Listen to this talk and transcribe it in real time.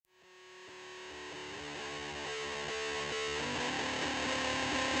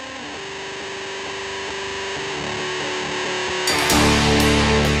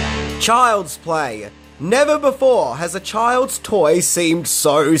Child's Play. Never before has a child's toy seemed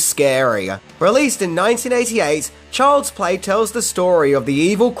so scary. Released in 1988, Child's Play tells the story of the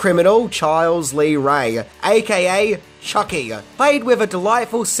evil criminal Charles Lee Ray, aka Chucky, played with a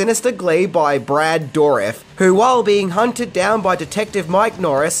delightful sinister glee by Brad Dourif, who, while being hunted down by Detective Mike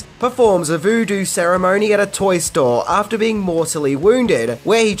Norris, performs a voodoo ceremony at a toy store after being mortally wounded,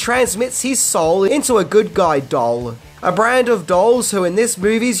 where he transmits his soul into a good guy doll. A brand of dolls who in this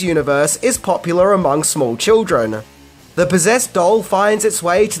movie's universe is popular among small children. The possessed doll finds its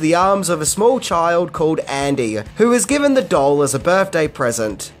way to the arms of a small child called Andy, who is given the doll as a birthday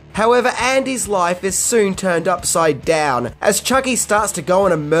present. However, Andy's life is soon turned upside down as Chucky starts to go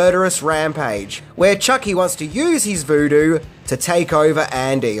on a murderous rampage, where Chucky wants to use his voodoo to take over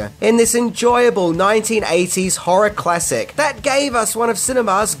Andy, in this enjoyable 1980s horror classic that gave us one of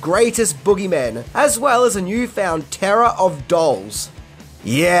cinema's greatest boogeymen, as well as a newfound terror of dolls.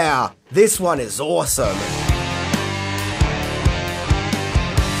 Yeah, this one is awesome.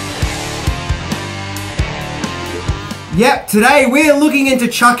 Yep, today we're looking into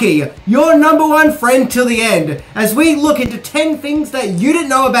Chucky, your number one friend till the end, as we look into 10 things that you didn't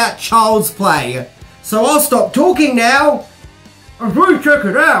know about Child's Play. So I'll stop talking now, and we check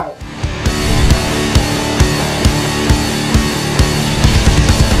it out.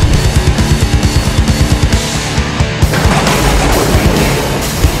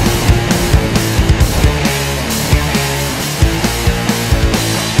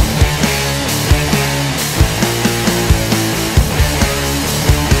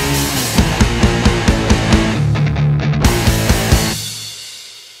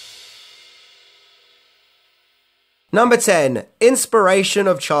 Number 10. Inspiration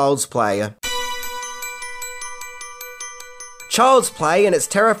of Child's Play. Child's Play and its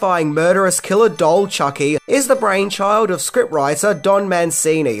terrifying murderous killer doll Chucky is the brainchild of scriptwriter Don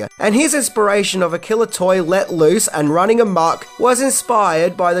Mancini, and his inspiration of a killer toy let loose and running amok was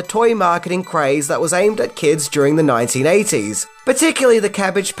inspired by the toy marketing craze that was aimed at kids during the 1980s. Particularly the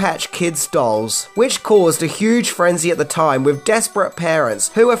Cabbage Patch Kids dolls, which caused a huge frenzy at the time with desperate parents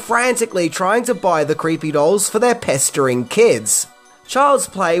who were frantically trying to buy the creepy dolls for their pestering kids. Child's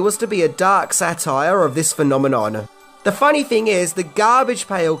Play was to be a dark satire of this phenomenon. The funny thing is, the Garbage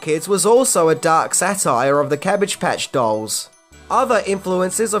Pail Kids was also a dark satire of the Cabbage Patch dolls. Other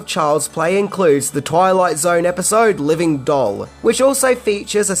influences of Child's Play includes the Twilight Zone episode Living Doll, which also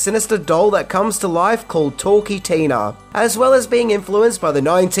features a sinister doll that comes to life called Talkie Tina, as well as being influenced by the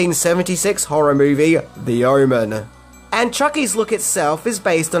 1976 horror movie The Omen. And Chucky's look itself is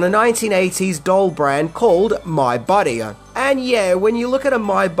based on a 1980s doll brand called My Buddy. And yeah, when you look at a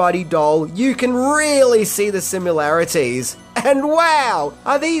My Buddy doll, you can really see the similarities. And wow,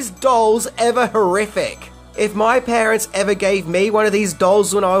 are these dolls ever horrific! If my parents ever gave me one of these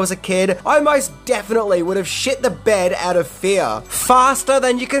dolls when I was a kid, I most definitely would have shit the bed out of fear. Faster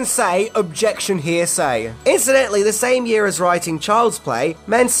than you can say, objection hearsay. Incidentally, the same year as writing Child's Play,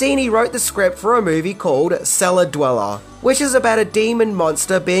 Mancini wrote the script for a movie called Cellar Dweller, which is about a demon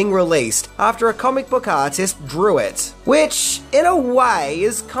monster being released after a comic book artist drew it, which, in a way,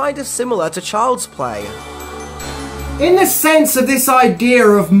 is kind of similar to Child's Play. In the sense of this idea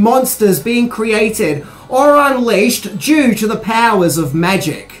of monsters being created or unleashed due to the powers of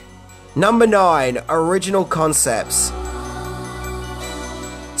magic. Number 9. Original concepts.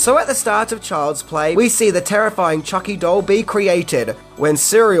 So at the start of Child's Play, we see the terrifying Chucky doll be created when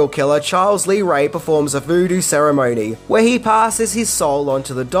serial killer Charles Lee Ray performs a voodoo ceremony, where he passes his soul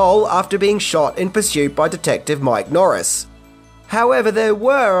onto the doll after being shot in pursuit by Detective Mike Norris. However, there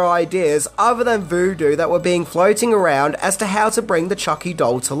were ideas other than voodoo that were being floating around as to how to bring the Chucky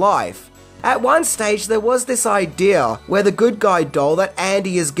doll to life. At one stage, there was this idea where the good guy doll that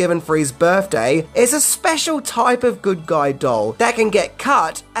Andy is given for his birthday is a special type of good guy doll that can get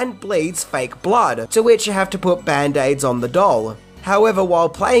cut and bleeds fake blood, to which you have to put band-aids on the doll. However, while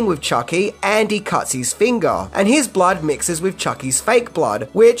playing with Chucky, Andy cuts his finger, and his blood mixes with Chucky's fake blood,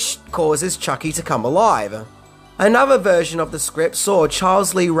 which causes Chucky to come alive. Another version of the script saw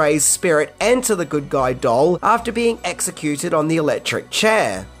Charles Lee Ray's spirit enter the good guy doll after being executed on the electric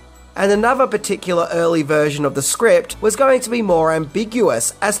chair. And another particular early version of the script was going to be more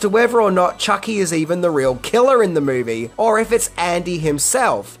ambiguous as to whether or not Chucky is even the real killer in the movie, or if it's Andy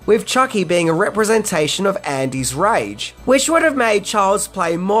himself, with Chucky being a representation of Andy's rage, which would have made Child's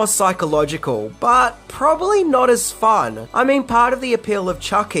Play more psychological, but probably not as fun. I mean, part of the appeal of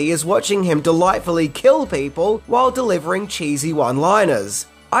Chucky is watching him delightfully kill people while delivering cheesy one-liners.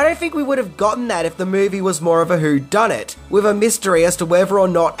 I don't think we would have gotten that if the movie was more of a whodunit, with a mystery as to whether or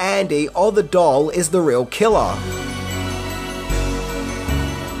not Andy or the doll is the real killer.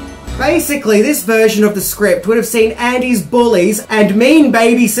 Basically, this version of the script would have seen Andy's bullies and mean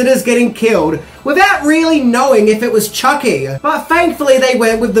babysitters getting killed without really knowing if it was Chucky, but thankfully they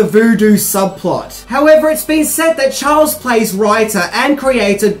went with the voodoo subplot. However, it's been said that Child's Play's writer and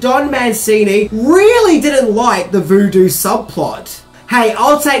creator Don Mancini really didn't like the voodoo subplot. Hey,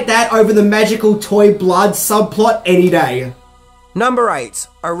 I'll take that over the magical toy blood subplot any day. Number 8.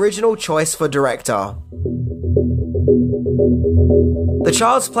 Original choice for director. The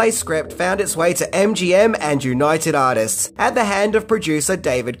Child's Play script found its way to MGM and United Artists at the hand of producer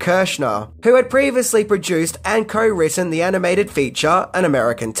David Kirshner, who had previously produced and co-written the animated feature An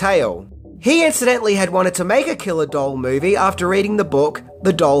American Tail. He incidentally had wanted to make a killer doll movie after reading the book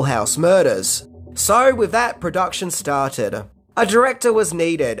The Dollhouse Murders. So with that, production started. A director was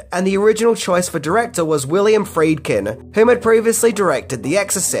needed, and the original choice for director was William Friedkin, whom had previously directed The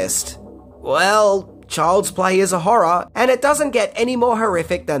Exorcist. Well, Child's Play is a horror, and it doesn't get any more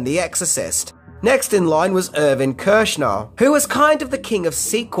horrific than The Exorcist. Next in line was Irvin Kershner, who was kind of the king of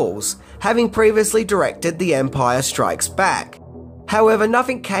sequels, having previously directed The Empire Strikes Back. However,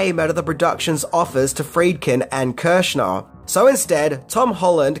 nothing came out of the production's offers to Friedkin and Kershner, so instead, Tom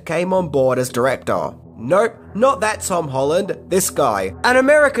Holland came on board as director. Nope, not that Tom Holland, this guy. An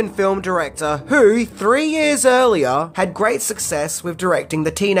American film director who, 3 years earlier, had great success with directing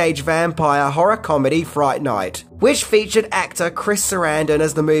the teenage vampire horror comedy Fright Night, which featured actor Chris Sarandon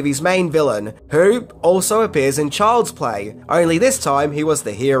as the movie's main villain, who also appears in Child's Play, only this time he was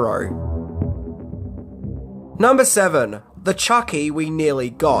the hero. Number 7. The Chucky we nearly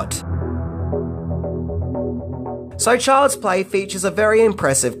got. So Child's Play features a very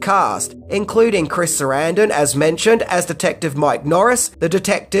impressive cast, including Chris Sarandon, as mentioned, as Detective Mike Norris, the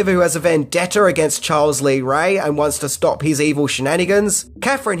detective who has a vendetta against Charles Lee Ray and wants to stop his evil shenanigans,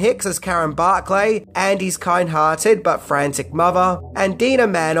 Catherine Hicks as Karen Barclay, Andy's kind-hearted but frantic mother, and Dina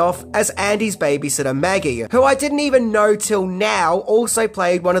Manoff as Andy's babysitter Maggie, who I didn't even know till now also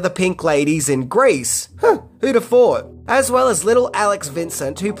played one of the Pink Ladies in Grease. Who'd have thought? As well as little Alex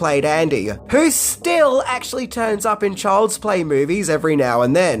Vincent, who played Andy, who still actually turns up in Child's Play movies every now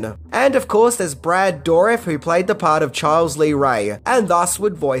and then. And of course there's Brad Dourif, who played the part of Charles Lee Ray, and thus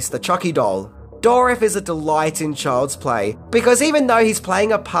would voice the Chucky doll. Dourif is a delight in Child's Play, because even though he's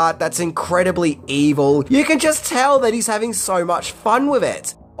playing a part that's incredibly evil, you can just tell that he's having so much fun with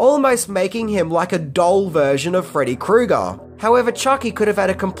it, almost making him like a doll version of Freddy Krueger. However, Chucky could have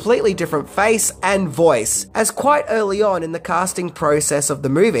had a completely different face and voice, as quite early on in the casting process of the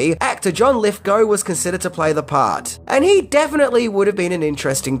movie, actor John Lithgow was considered to play the part. And he definitely would have been an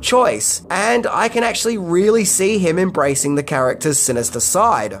interesting choice, and I can actually really see him embracing the character's sinister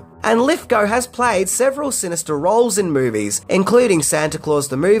side. And Lithgow has played several sinister roles in movies, including Santa Claus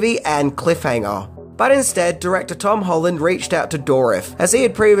the Movie and Cliffhanger. But instead, director Tom Holland reached out to Dourif, as he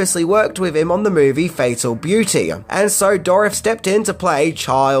had previously worked with him on the movie Fatal Beauty, and so Dourif stepped in to play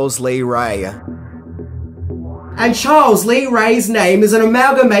Charles Lee Ray. And Charles Lee Ray's name is an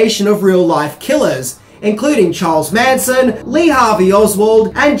amalgamation of real-life killers, including Charles Manson, Lee Harvey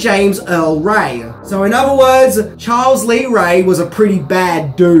Oswald, and James Earl Ray. So in other words, Charles Lee Ray was a pretty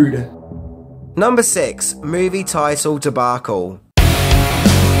bad dude. Number 6. Movie title debacle.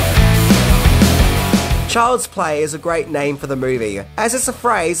 Child's Play is a great name for the movie, as it's a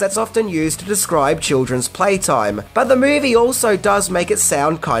phrase that's often used to describe children's playtime, but the movie also does make it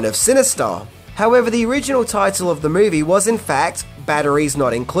sound kind of sinister. However, the original title of the movie was in fact Batteries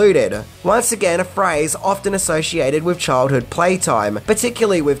Not Included. Once again, a phrase often associated with childhood playtime,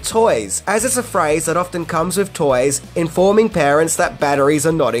 particularly with toys, as it's a phrase that often comes with toys informing parents that batteries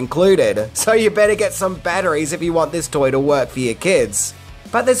are not included. So you better get some batteries if you want this toy to work for your kids.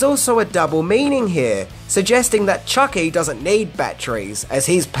 But there's also a double meaning here, suggesting that Chucky doesn't need batteries, as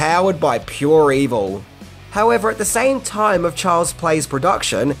he's powered by pure evil. However, at the same time of Child's Play's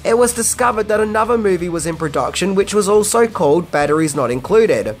production, it was discovered that another movie was in production which was also called Batteries Not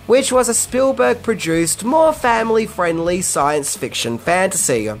Included, which was a Spielberg-produced, more family-friendly science fiction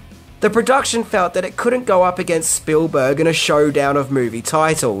fantasy. The production felt that it couldn't go up against Spielberg in a showdown of movie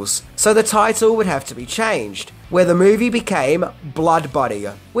titles, so the title would have to be changed, where the movie became Blood Buddy,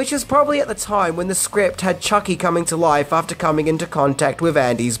 which is probably at the time when the script had Chucky coming to life after coming into contact with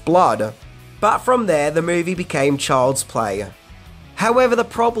Andy's blood. But from there, the movie became Child's Play. However, the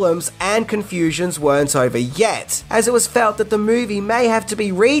problems and confusions weren't over yet, as it was felt that the movie may have to be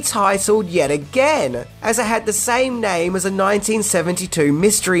retitled yet again, as it had the same name as a 1972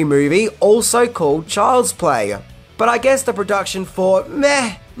 mystery movie also called Child's Play. But I guess the production thought,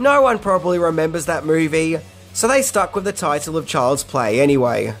 meh, no one probably remembers that movie, so they stuck with the title of Child's Play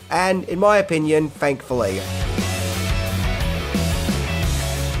anyway, and in my opinion, thankfully.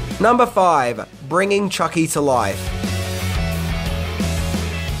 Number 5. Bringing Chucky to life.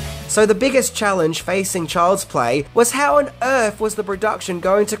 So the biggest challenge facing Child's Play was how on earth was the production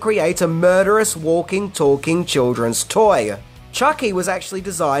going to create a murderous walking, talking children's toy? Chucky was actually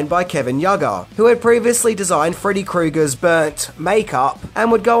designed by Kevin Yugger, who had previously designed Freddy Krueger's burnt makeup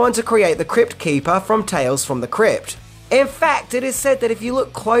and would go on to create the Crypt Keeper from Tales from the Crypt. In fact, it is said that if you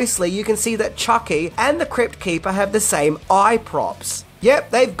look closely, you can see that Chucky and the Crypt Keeper have the same eye props.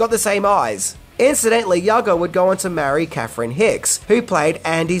 Yep, they've got the same eyes. Incidentally, Yugger would go on to marry Catherine Hicks, who played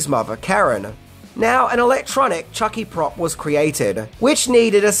Andy's mother Karen. Now, an electronic Chucky prop was created, which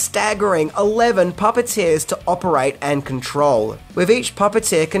needed a staggering 11 puppeteers to operate and control, with each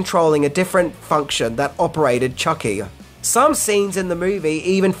puppeteer controlling a different function that operated Chucky. Some scenes in the movie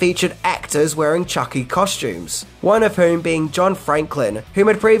even featured actors wearing Chucky costumes, one of whom being John Franklin, whom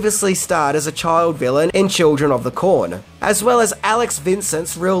had previously starred as a child villain in Children of the Corn, as well as Alex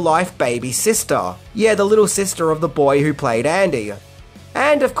Vincent's real-life baby sister, yeah, the little sister of the boy who played Andy.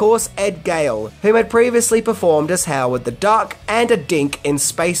 And of course Ed Gale, whom had previously performed as Howard the Duck and a Dink in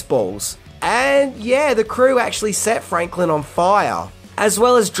Spaceballs. And yeah, the crew actually set Franklin on fire, as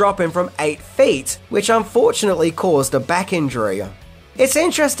well as drop him from 8 feet, which unfortunately caused a back injury. It's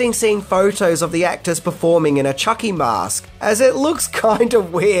interesting seeing photos of the actors performing in a Chucky mask, as it looks kind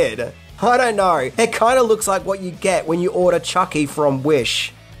of weird. I don't know, it kind of looks like what you get when you order Chucky from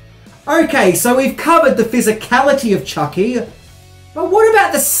Wish. Okay, so we've covered the physicality of Chucky, but what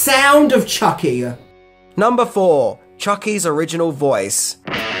about the sound of Chucky? Number 4. Chucky's original voice.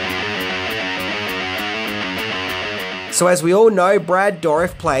 So as we all know, Brad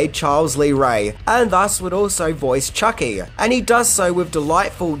Dourif played Charles Lee Ray, and thus would also voice Chucky, and he does so with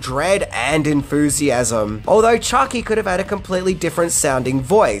delightful dread and enthusiasm. Although Chucky could have had a completely different sounding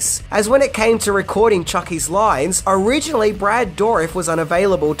voice, as when it came to recording Chucky's lines, originally Brad Dourif was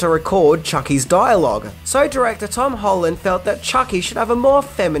unavailable to record Chucky's dialogue. So director Tom Holland felt that Chucky should have a more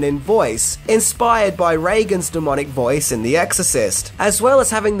feminine voice, inspired by Reagan's demonic voice in The Exorcist, as well as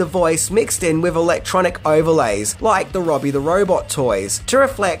having the voice mixed in with electronic overlays, like the Robbie the Robot toys, to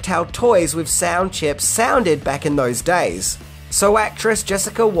reflect how toys with sound chips sounded back in those days. So actress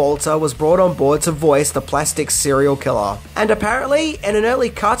Jessica Walter was brought on board to voice the plastic serial killer. And apparently, in an early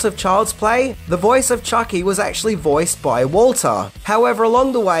cut of Child's Play, the voice of Chucky was actually voiced by Walter. However,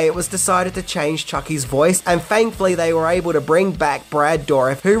 along the way it was decided to change Chucky's voice, and thankfully they were able to bring back Brad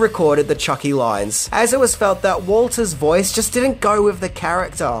Dourif, who recorded the Chucky lines, as it was felt that Walter's voice just didn't go with the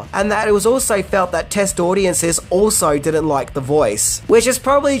character, and that it was also felt that test audiences also didn't like the voice. Which is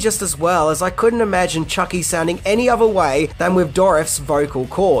probably just as well, as I couldn't imagine Chucky sounding any other way than with Dourif's vocal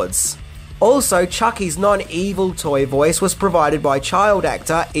cords. Also, Chucky's non-evil toy voice was provided by child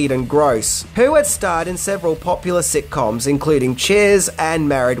actor Eden Gross, who had starred in several popular sitcoms including Cheers and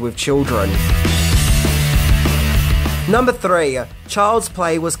Married with Children. Number 3. Child's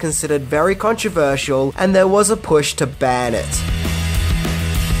Play was considered very controversial and there was a push to ban it.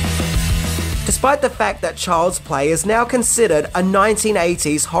 Despite the fact that Child's Play is now considered a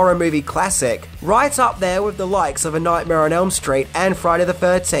 1980s horror movie classic, right up there with the likes of A Nightmare on Elm Street and Friday the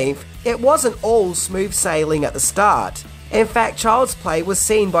 13th, it wasn't all smooth sailing at the start. In fact, Child's Play was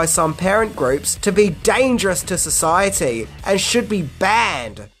seen by some parent groups to be dangerous to society and should be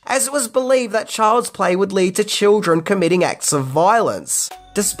banned, as it was believed that Child's Play would lead to children committing acts of violence.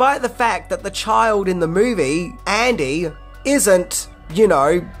 Despite the fact that the child in the movie, Andy, isn't,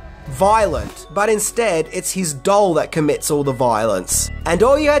 violent, but instead it's his doll that commits all the violence. And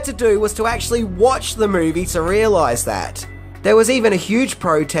all you had to do was to actually watch the movie to realise that. There was even a huge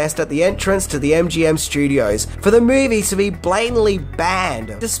protest at the entrance to the MGM studios for the movie to be blatantly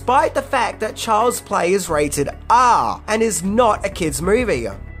banned, despite the fact that Child's Play is rated R and is not a kid's movie.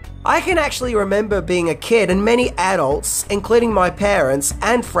 I can actually remember being a kid and many adults, including my parents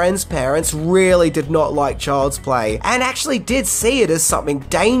and friends' parents, really did not like Child's Play and actually did see it as something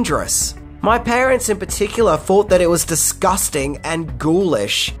dangerous. My parents in particular thought that it was disgusting and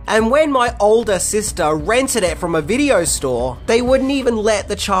ghoulish, and when my older sister rented it from a video store, they wouldn't even let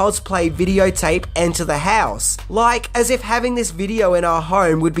the Child's Play videotape enter the house, like as if having this video in our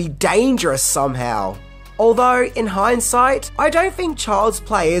home would be dangerous somehow. Although, in hindsight, I don't think Child's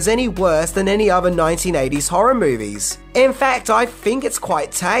Play is any worse than any other 1980s horror movies. In fact, I think it's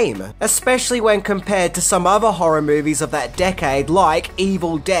quite tame, especially when compared to some other horror movies of that decade like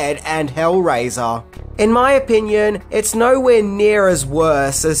Evil Dead and Hellraiser. In my opinion, it's nowhere near as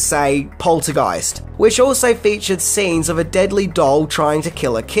worse as, say, Poltergeist, which also featured scenes of a deadly doll trying to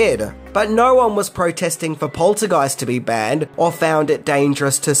kill a kid. But no one was protesting for Poltergeist to be banned or found it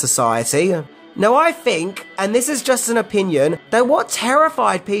dangerous to society. Now I think, and this is just an opinion, that what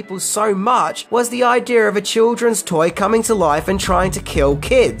terrified people so much was the idea of a children's toy coming to life and trying to kill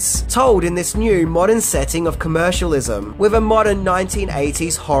kids, told in this new modern setting of commercialism, with a modern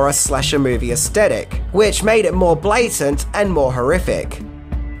 1980s horror slasher movie aesthetic, which made it more blatant and more horrific.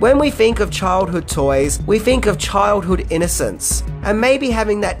 When we think of childhood toys, we think of childhood innocence, and maybe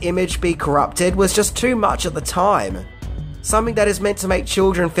having that image be corrupted was just too much at the time. Something that is meant to make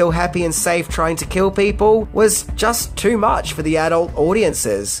children feel happy and safe trying to kill people was just too much for the adult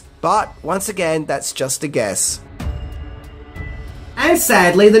audiences. But, once again, that's just a guess. And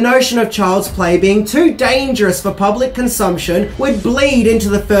sadly, the notion of Child's Play being too dangerous for public consumption would bleed into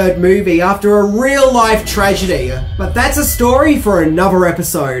the third movie after a real-life tragedy. But that's a story for another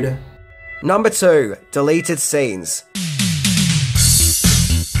episode. Number 2. Deleted scenes.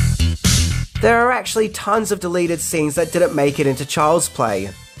 There are actually tons of deleted scenes that didn't make it into Child's Play.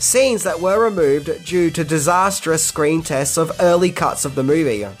 Scenes that were removed due to disastrous screen tests of early cuts of the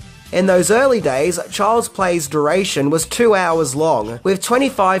movie. In those early days, Child's Play's duration was 2 hours long, with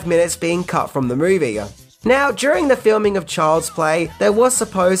 25 minutes being cut from the movie. Now, during the filming of Child's Play, there was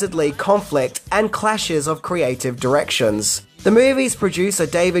supposedly conflict and clashes of creative directions. The movie's producer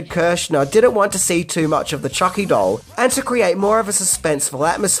David Kirshner didn't want to see too much of the Chucky doll, and to create more of a suspenseful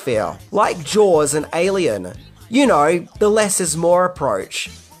atmosphere, like Jaws and Alien. You know, the less is more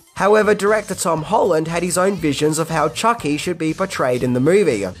approach. However, director Tom Holland had his own visions of how Chucky should be portrayed in the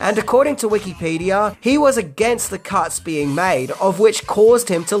movie, and according to Wikipedia, he was against the cuts being made, of which caused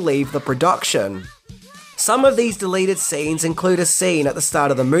him to leave the production. Some of these deleted scenes include a scene at the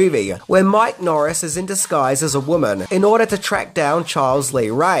start of the movie, where Mike Norris is in disguise as a woman in order to track down Charles Lee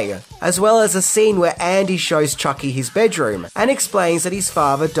Ray, as well as a scene where Andy shows Chucky his bedroom and explains that his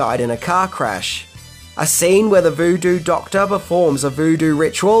father died in a car crash. A scene where the voodoo doctor performs a voodoo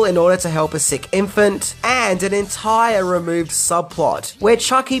ritual in order to help a sick infant, and an entire removed subplot where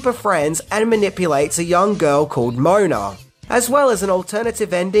Chucky befriends and manipulates a young girl called Mona. As well as an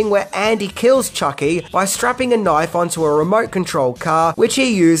alternative ending where Andy kills Chucky by strapping a knife onto a remote-controlled car, which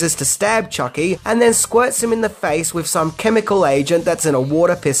he uses to stab Chucky, and then squirts him in the face with some chemical agent that's in a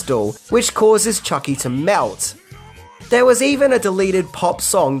water pistol, which causes Chucky to melt. There was even a deleted pop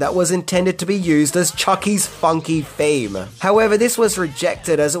song that was intended to be used as Chucky's funky theme. However, this was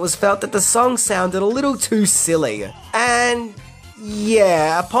rejected as it was felt that the song sounded a little too silly. And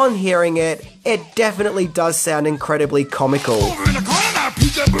yeah, upon hearing it, it definitely does sound incredibly comical.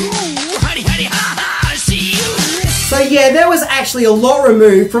 So yeah, there was actually a lot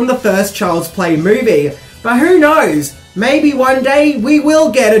removed from the first Child's Play movie, but who knows, maybe one day we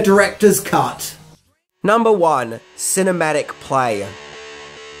will get a director's cut. Number 1. Cinematic Play.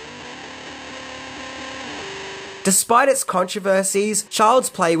 Despite its controversies, Child's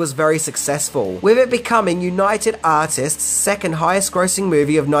Play was very successful, with it becoming United Artists' second highest grossing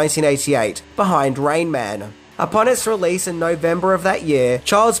movie of 1988, behind Rain Man. Upon its release in November of that year,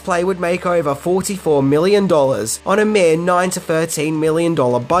 Child's Play would make over $44 million on a mere $9 to $13 million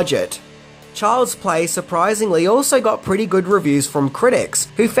budget. Child's Play surprisingly also got pretty good reviews from critics,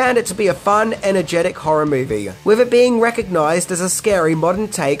 who found it to be a fun, energetic horror movie, with it being recognised as a scary modern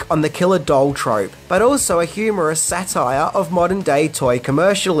take on the killer doll trope, but also a humorous satire of modern-day toy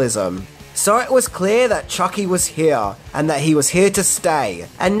commercialism. So it was clear that Chucky was here, and that he was here to stay,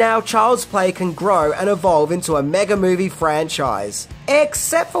 and now Child's Play can grow and evolve into a mega movie franchise.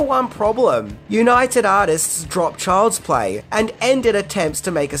 Except for one problem. United Artists dropped Child's Play and ended attempts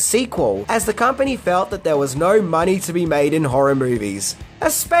to make a sequel, as the company felt that there was no money to be made in horror movies,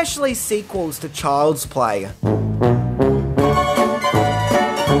 especially sequels to Child's Play.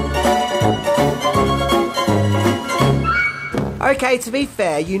 Okay, to be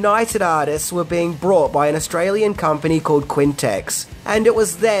fair, United Artists were being brought by an Australian company called Quintex, and it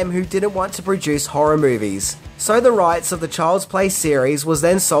was them who didn't want to produce horror movies. So the rights of the Child's Play series was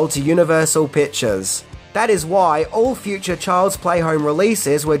then sold to Universal Pictures. That is why all future Child's Play home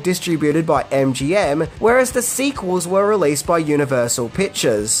releases were distributed by MGM, whereas the sequels were released by Universal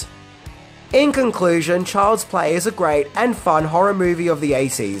Pictures. In conclusion, Child's Play is a great and fun horror movie of the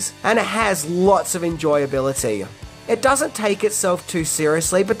 80s, and it has lots of enjoyability. It doesn't take itself too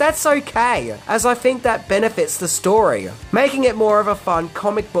seriously, but that's okay, as I think that benefits the story, making it more of a fun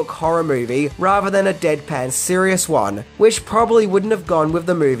comic book horror movie rather than a deadpan serious one, which probably wouldn't have gone with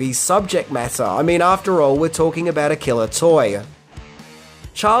the movie's subject matter. I mean, after all, we're talking about a killer toy.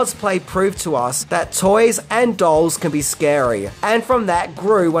 Child's Play proved to us that toys and dolls can be scary, and from that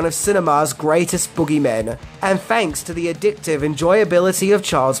grew one of cinema's greatest boogeymen. And thanks to the addictive enjoyability of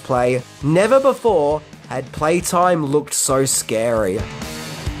Child's Play, never before had playtime looked so scary.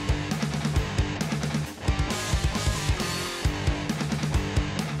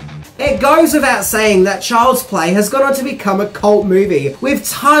 goes without saying that Child's Play has gone on to become a cult movie with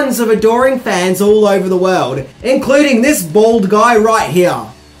tons of adoring fans all over the world, including this bald guy right here.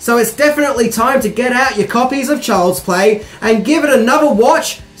 So it's definitely time to get out your copies of Child's Play and give it another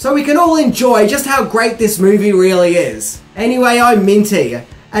watch so we can all enjoy just how great this movie really is. Anyway, I'm Minty.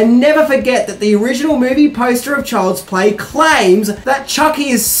 And never forget that the original movie poster of Child's Play claims that Chucky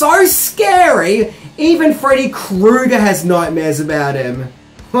is so scary, even Freddy Krueger has nightmares about him.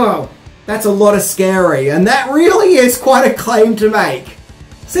 Whoa, that's a lot of scary, and that really is quite a claim to make.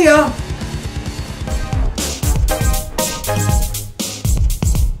 See ya!